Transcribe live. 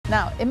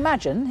Now,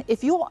 imagine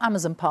if your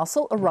Amazon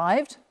parcel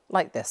arrived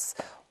like this.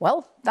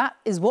 Well, that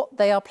is what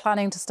they are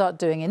planning to start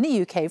doing in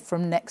the UK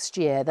from next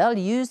year. They'll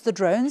use the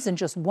drones in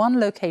just one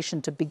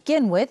location to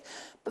begin with,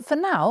 but for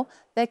now,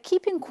 they're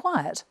keeping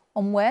quiet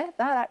on where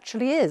that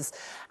actually is.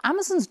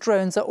 Amazon's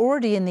drones are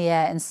already in the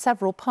air in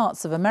several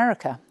parts of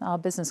America. Our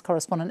business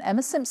correspondent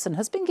Emma Simpson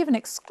has been given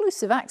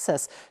exclusive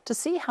access to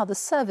see how the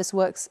service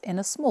works in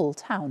a small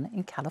town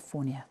in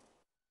California.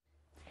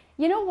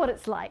 You know what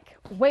it's like,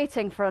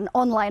 waiting for an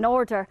online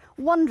order,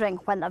 wondering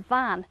when the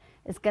van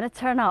is going to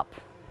turn up.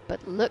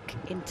 But look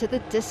into the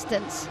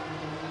distance.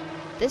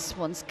 This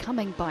one's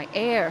coming by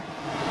air.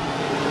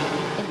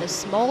 In the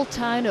small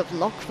town of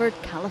Lockford,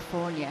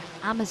 California,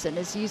 Amazon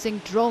is using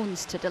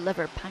drones to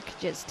deliver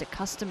packages to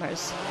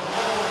customers.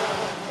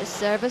 This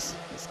service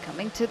is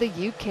coming to the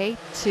UK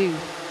too.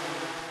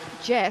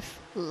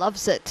 Jeff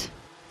loves it.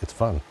 It's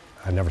fun.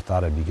 I never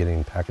thought I'd be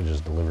getting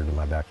packages delivered to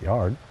my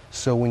backyard.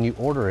 So when you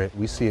order it,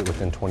 we see it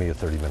within 20 to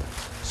 30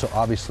 minutes. So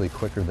obviously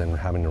quicker than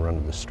having to run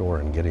to the store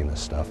and getting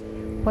this stuff.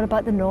 What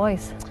about the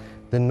noise?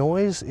 The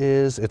noise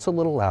it's a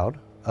little loud,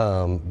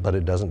 but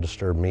it doesn't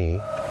disturb me.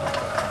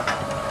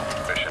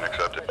 Mission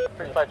accepted.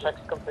 35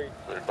 checks complete.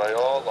 Cleared by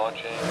all,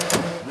 launching.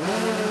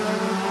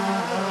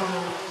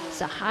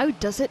 So how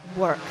does it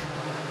work?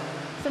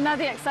 So now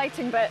the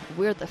exciting bit.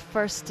 We're the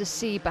first to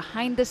see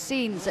behind the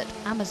scenes at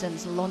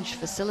Amazon's launch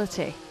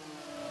facility.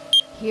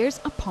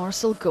 Here's a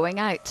parcel going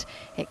out.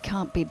 It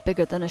can't be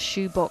bigger than a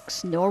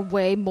shoebox, nor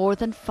weigh more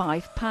than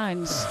 5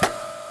 pounds.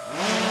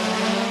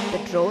 The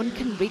drone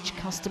can reach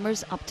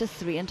customers up to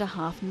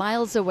 3.5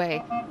 miles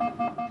away.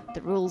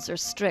 The rules are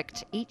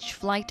strict. Each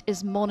flight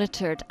is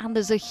monitored and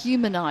there's a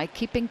human eye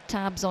keeping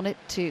tabs on it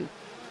too.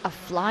 A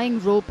flying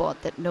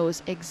robot that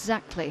knows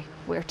exactly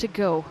where to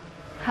go.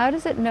 How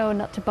does it know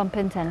not to bump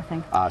into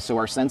anything? So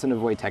our sense and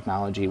avoid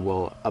technology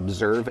will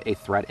observe a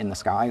threat in the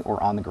sky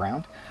or on the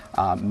ground,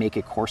 make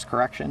a course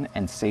correction,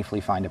 and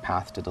safely find a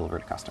path to deliver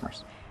to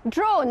customers.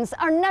 Drones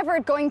are never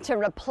going to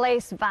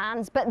replace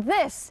vans, but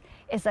this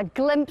is a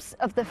glimpse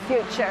of the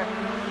future.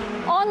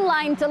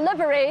 Online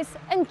deliveries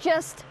in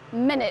just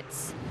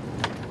minutes.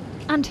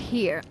 And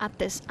here at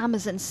this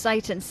Amazon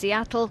site in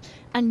Seattle,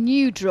 a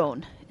new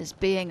drone is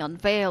being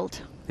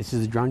unveiled. This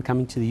is a drone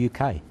coming to the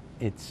UK.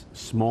 It's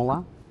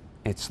smaller,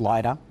 it's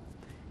lighter,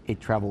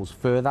 it travels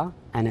further,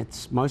 and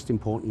it's most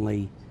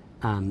importantly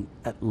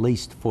at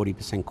least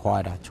 40%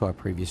 quieter to our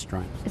previous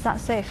drones. Is that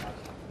safe?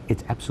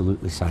 It's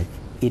absolutely safe.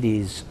 It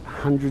is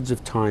hundreds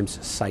of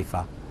times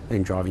safer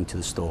than driving to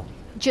the store.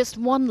 Just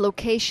one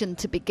location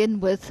to begin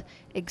with.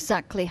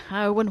 Exactly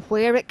how and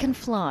where it can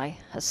fly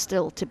has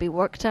still to be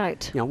worked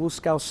out. You know, we'll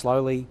scale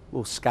slowly,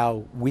 we'll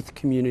scale with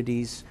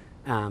communities,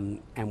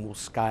 and we'll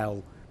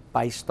scale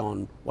based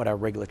on what our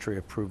regulatory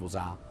approvals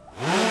are.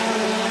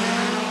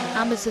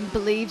 Amazon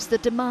believes the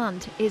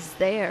demand is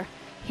there.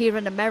 Here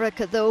in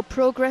America, though,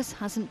 progress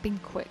hasn't been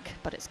quick,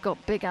 but it's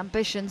got big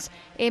ambitions,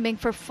 aiming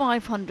for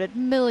 500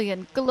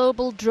 million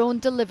global drone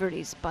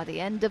deliveries by the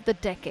end of the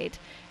decade.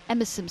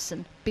 Emma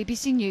Simpson,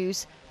 BBC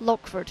News,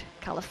 Lockford,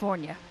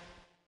 California.